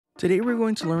Today we're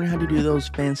going to learn how to do those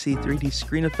fancy 3D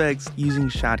screen effects using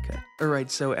Shotcut. Alright,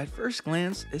 so at first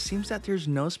glance, it seems that there's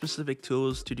no specific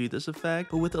tools to do this effect,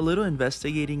 but with a little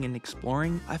investigating and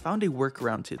exploring, I found a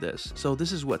workaround to this, so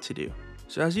this is what to do.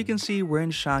 So as you can see, we're in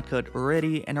Shotcut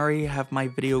already and already have my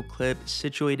video clip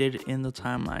situated in the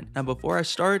timeline. Now before I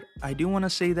start, I do want to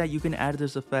say that you can add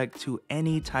this effect to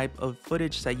any type of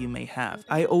footage that you may have.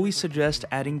 I always suggest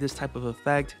adding this type of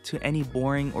effect to any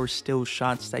boring or still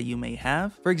shots that you may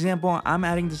have. For example, I'm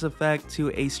adding this effect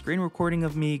to a screen recording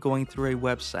of me going through a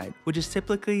website, which is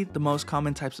typically the most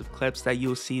common types of clips that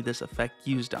you'll see this effect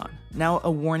used on. Now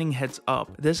a warning heads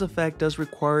up, this effect does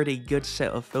require a good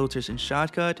set of filters in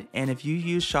Shotcut, and if you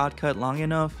use Shotcut long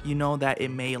enough, you know that it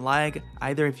may lag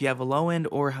either if you have a low-end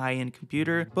or high-end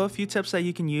computer. But a few tips that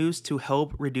you can use to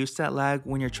help reduce that lag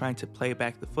when you're trying to play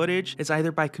back the footage is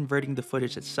either by converting the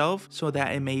footage itself so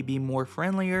that it may be more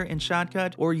friendlier in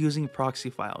Shotcut, or using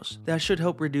proxy files. That should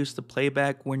help reduce the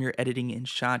playback when you're editing in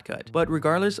Shotcut. But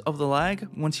regardless of the lag,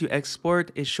 once you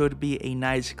export, it should be a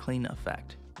nice clean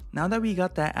effect. Now that we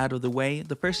got that out of the way,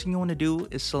 the first thing you want to do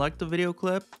is select the video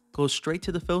clip, go straight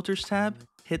to the filters tab,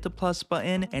 hit the plus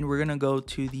button, and we're gonna go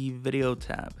to the video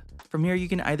tab. From here, you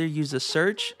can either use the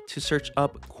search to search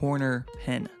up corner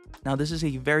pin. Now this is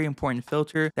a very important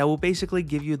filter that will basically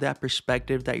give you that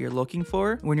perspective that you're looking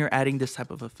for when you're adding this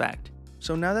type of effect.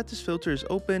 So now that this filter is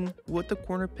open, what the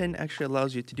corner pin actually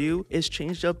allows you to do is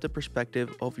change up the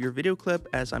perspective of your video clip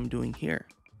as I'm doing here.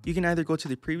 You can either go to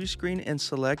the preview screen and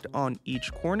select on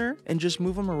each corner and just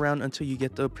move them around until you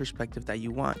get the perspective that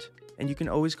you want. And you can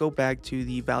always go back to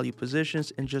the value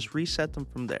positions and just reset them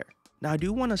from there. Now I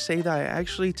do want to say that I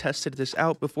actually tested this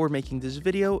out before making this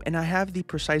video, and I have the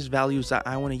precise values that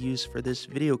I want to use for this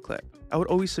video clip. I would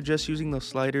always suggest using the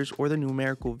sliders or the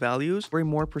numerical values for a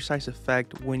more precise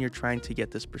effect when you're trying to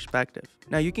get this perspective.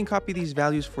 Now you can copy these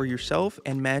values for yourself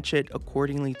and match it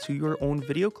accordingly to your own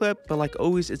video clip, but like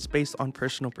always, it's based on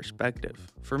personal perspective.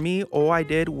 For me, all I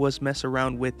did was mess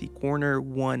around with the corner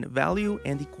 1 value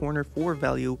and the corner 4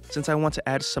 value, since I want to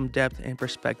add some depth and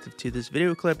perspective to this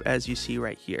video clip, as you see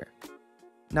right here.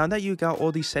 Now that you got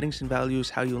all these settings and values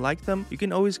how you like them, you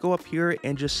can always go up here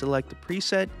and just select the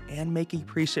preset and make a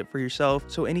preset for yourself.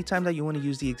 So anytime that you want to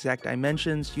use the exact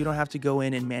dimensions, you don't have to go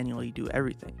in and manually do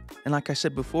everything. And like I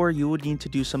said before, you would need to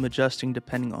do some adjusting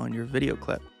depending on your video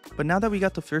clip. But now that we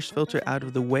got the first filter out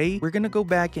of the way, we're going to go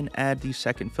back and add the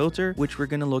second filter, which we're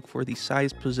going to look for the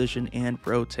size, position, and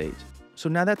rotate. So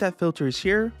now that that filter is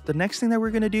here, the next thing that we're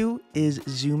going to do is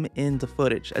zoom in the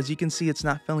footage. As you can see, it's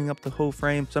not filling up the whole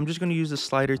frame, so I'm just going to use the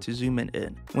slider to zoom it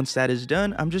in. Once that is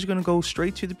done, I'm just going to go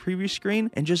straight to the preview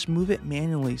screen and just move it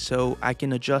manually so I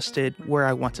can adjust it where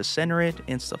I want to center it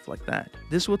and stuff like that.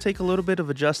 This will take a little bit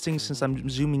of adjusting since I'm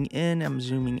zooming in, I'm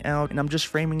zooming out, and I'm just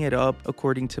framing it up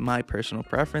according to my personal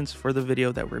preference for the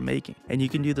video that we're making. And you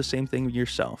can do the same thing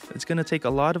yourself. It's going to take a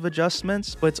lot of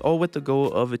adjustments, but it's all with the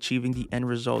goal of achieving the end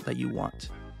result that you want.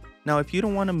 Now, if you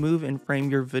don't want to move and frame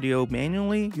your video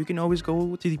manually, you can always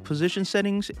go to the position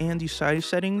settings and the size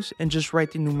settings and just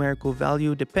write the numerical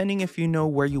value depending if you know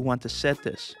where you want to set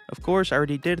this. Of course, I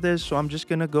already did this, so I'm just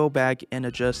going to go back and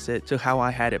adjust it to how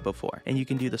I had it before, and you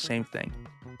can do the same thing.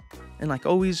 And like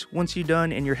always, once you're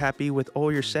done and you're happy with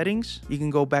all your settings, you can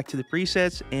go back to the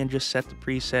presets and just set the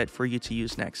preset for you to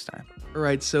use next time.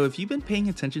 Alright, so if you've been paying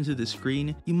attention to the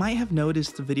screen, you might have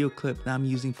noticed the video clip that I'm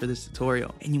using for this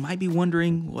tutorial, and you might be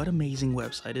wondering, what amazing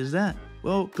website is that?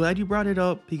 Well, glad you brought it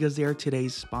up because they are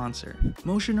today's sponsor.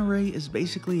 Motion Array is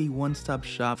basically a one-stop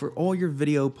shop for all your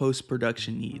video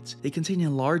post-production needs. They contain a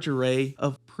large array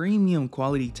of premium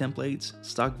quality templates,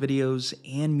 stock videos,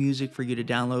 and music for you to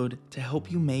download to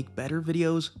help you make better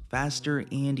videos faster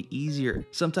and easier.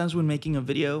 Sometimes when making a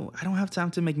video, I don't have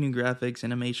time to make new graphics,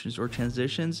 animations, or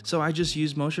transitions, so I just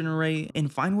use Motion Array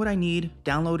and find what I need,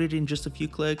 download it in just a few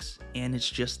clicks, and it's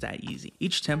just that easy.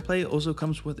 Each template also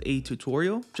comes with a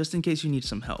tutorial, just in case you need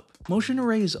some help. Motion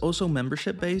Array is also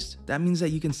membership based. That means that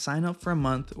you can sign up for a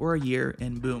month or a year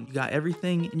and boom, you got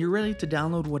everything and you're ready to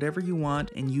download whatever you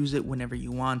want and use it whenever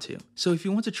you want to. So if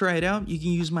you want to try it out, you can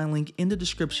use my link in the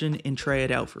description and try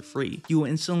it out for free. You will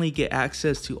instantly get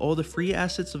access to all the free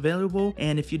assets available,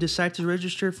 and if you decide to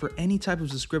register for any type of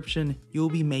subscription, you'll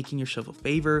be making yourself a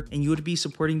favor and you would be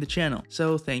supporting the channel.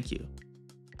 So thank you.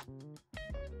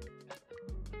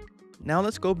 Now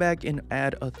let's go back and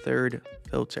add a third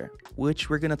filter, which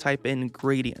we're going to type in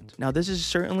gradient. Now this is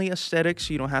certainly aesthetic,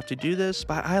 so you don't have to do this,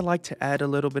 but I like to add a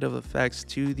little bit of effects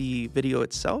to the video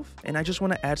itself, and I just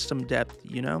want to add some depth,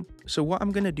 you know? So what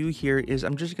I'm going to do here is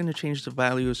I'm just going to change the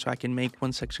value so I can make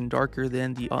one section darker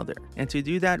than the other. And to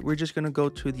do that, we're just going to go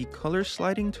to the color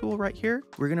sliding tool right here.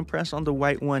 We're going to press on the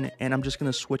white one, and I'm just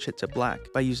going to switch it to black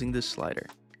by using this slider.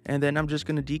 And then I'm just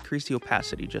going to decrease the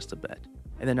opacity just a bit.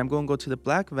 And then I'm going to go to the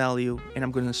black value, and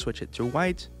I'm going to switch it to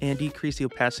white and decrease the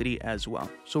opacity as well.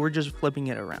 So we're just flipping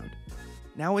it around.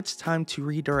 Now it's time to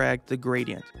redirect the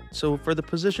gradient. So for the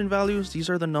position values, these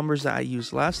are the numbers that I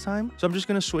used last time. So I'm just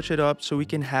going to switch it up so we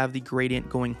can have the gradient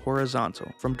going horizontal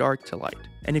from dark to light.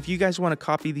 And if you guys want to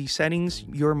copy these settings,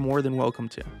 you're more than welcome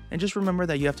to. And just remember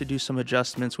that you have to do some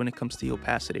adjustments when it comes to the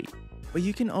opacity. But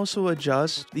you can also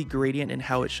adjust the gradient and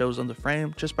how it shows on the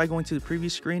frame just by going to the preview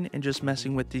screen and just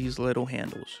messing with these little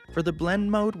handles. For the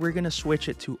blend mode, we're going to switch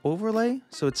it to overlay,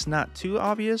 so it's not too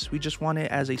obvious. We just want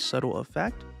it as a subtle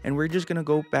effect. And we're just going to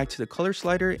go back to the color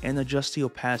slider and adjust the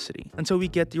opacity until we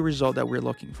get the result that we're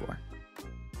looking for.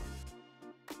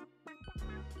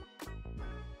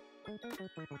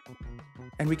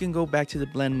 And we can go back to the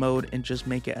blend mode and just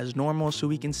make it as normal so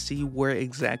we can see where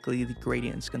exactly the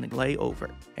gradient is going to lay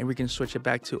over. And we can switch it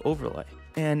back to overlay.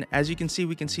 And as you can see,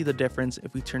 we can see the difference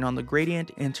if we turn on the gradient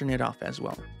and turn it off as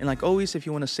well. And like always, if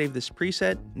you want to save this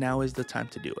preset, now is the time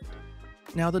to do it.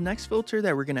 Now the next filter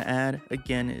that we're going to add,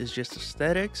 again, is just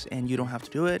aesthetics, and you don't have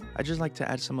to do it. I just like to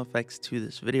add some effects to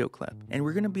this video clip. And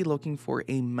we're going to be looking for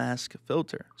a mask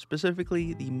filter,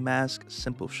 specifically the mask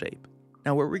simple shape.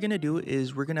 Now what we're going to do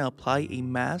is we're going to apply a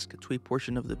mask to a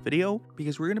portion of the video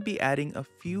because we're going to be adding a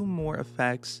few more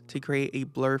effects to create a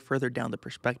blur further down the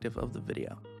perspective of the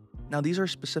video. Now these are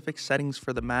specific settings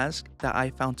for the mask that I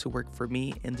found to work for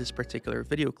me in this particular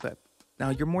video clip.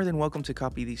 Now you're more than welcome to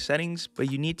copy these settings,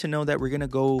 but you need to know that we're going to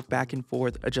go back and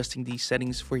forth adjusting these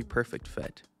settings for a perfect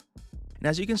fit. And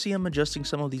as you can see, I'm adjusting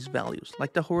some of these values,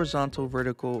 like the horizontal,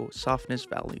 vertical, softness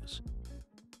values.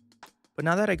 But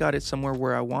now that I got it somewhere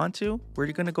where I want to, we're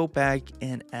going to go back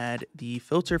and add the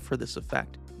filter for this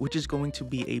effect, which is going to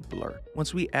be a blur.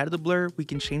 Once we add the blur, we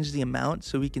can change the amount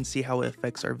so we can see how it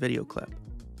affects our video clip.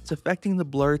 It's affecting the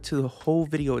blur to the whole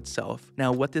video itself.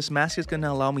 Now what this mask is going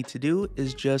to allow me to do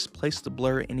is just place the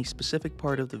blur in a specific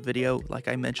part of the video like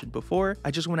I mentioned before.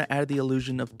 I just want to add the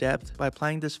illusion of depth by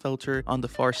applying this filter on the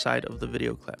far side of the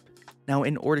video clip. Now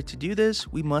in order to do this,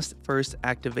 we must first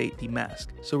activate the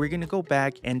mask. So we're going to go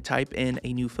back and type in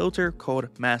a new filter called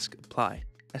mask apply.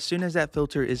 As soon as that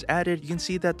filter is added, you can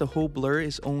see that the whole blur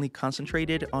is only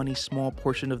concentrated on a small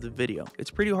portion of the video. It's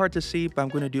pretty hard to see, but I'm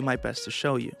going to do my best to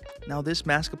show you. Now this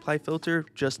mask apply filter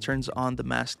just turns on the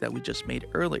mask that we just made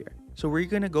earlier. So we're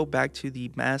going to go back to the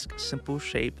mask simple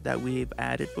shape that we've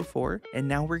added before, and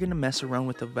now we're going to mess around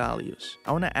with the values.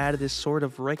 I want to add this sort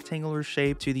of rectangular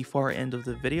shape to the far end of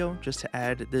the video just to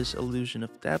add this illusion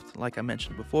of depth like I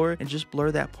mentioned before, and just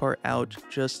blur that part out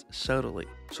just subtly.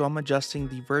 So I'm adjusting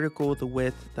the vertical, the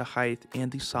width, the height,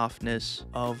 and the softness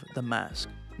of the mask.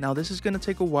 Now this is going to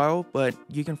take a while, but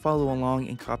you can follow along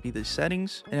and copy the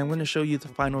settings, and I'm going to show you the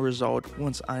final result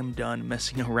once I'm done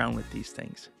messing around with these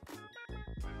things.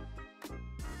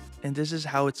 And this is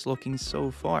how it's looking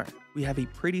so far. We have a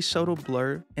pretty subtle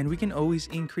blur, and we can always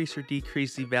increase or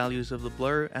decrease the values of the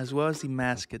blur as well as the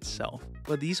mask itself.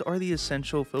 But these are the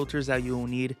essential filters that you will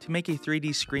need to make a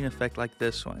 3D screen effect like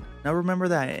this one. Now remember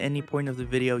that at any point of the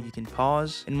video you can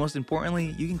pause, and most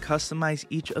importantly, you can customize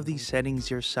each of these settings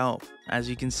yourself. As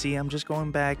you can see, I'm just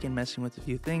going back and messing with a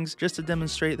few things just to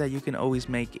demonstrate that you can always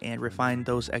make and refine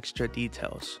those extra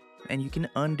details. And you can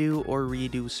undo or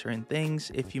redo certain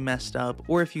things if you messed up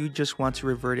or if you just want to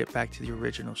revert it back to the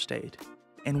original state.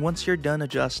 And once you're done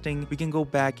adjusting, we can go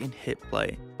back and hit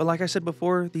play. But like I said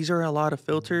before, these are a lot of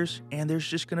filters and there's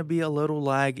just going to be a little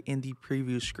lag in the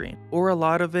preview screen, or a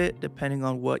lot of it depending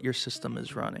on what your system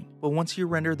is running. But once you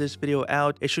render this video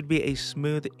out, it should be a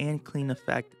smooth and clean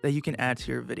effect that you can add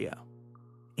to your video.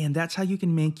 And that's how you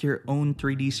can make your own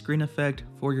 3D screen effect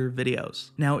for your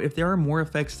videos. Now, if there are more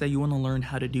effects that you want to learn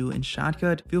how to do in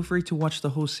Shotcut, feel free to watch the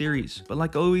whole series. But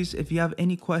like always, if you have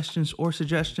any questions or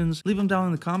suggestions, leave them down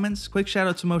in the comments. Quick shout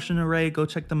out to Motion Array, go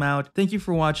check them out. Thank you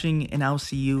for watching, and I'll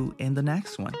see you in the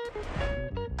next one.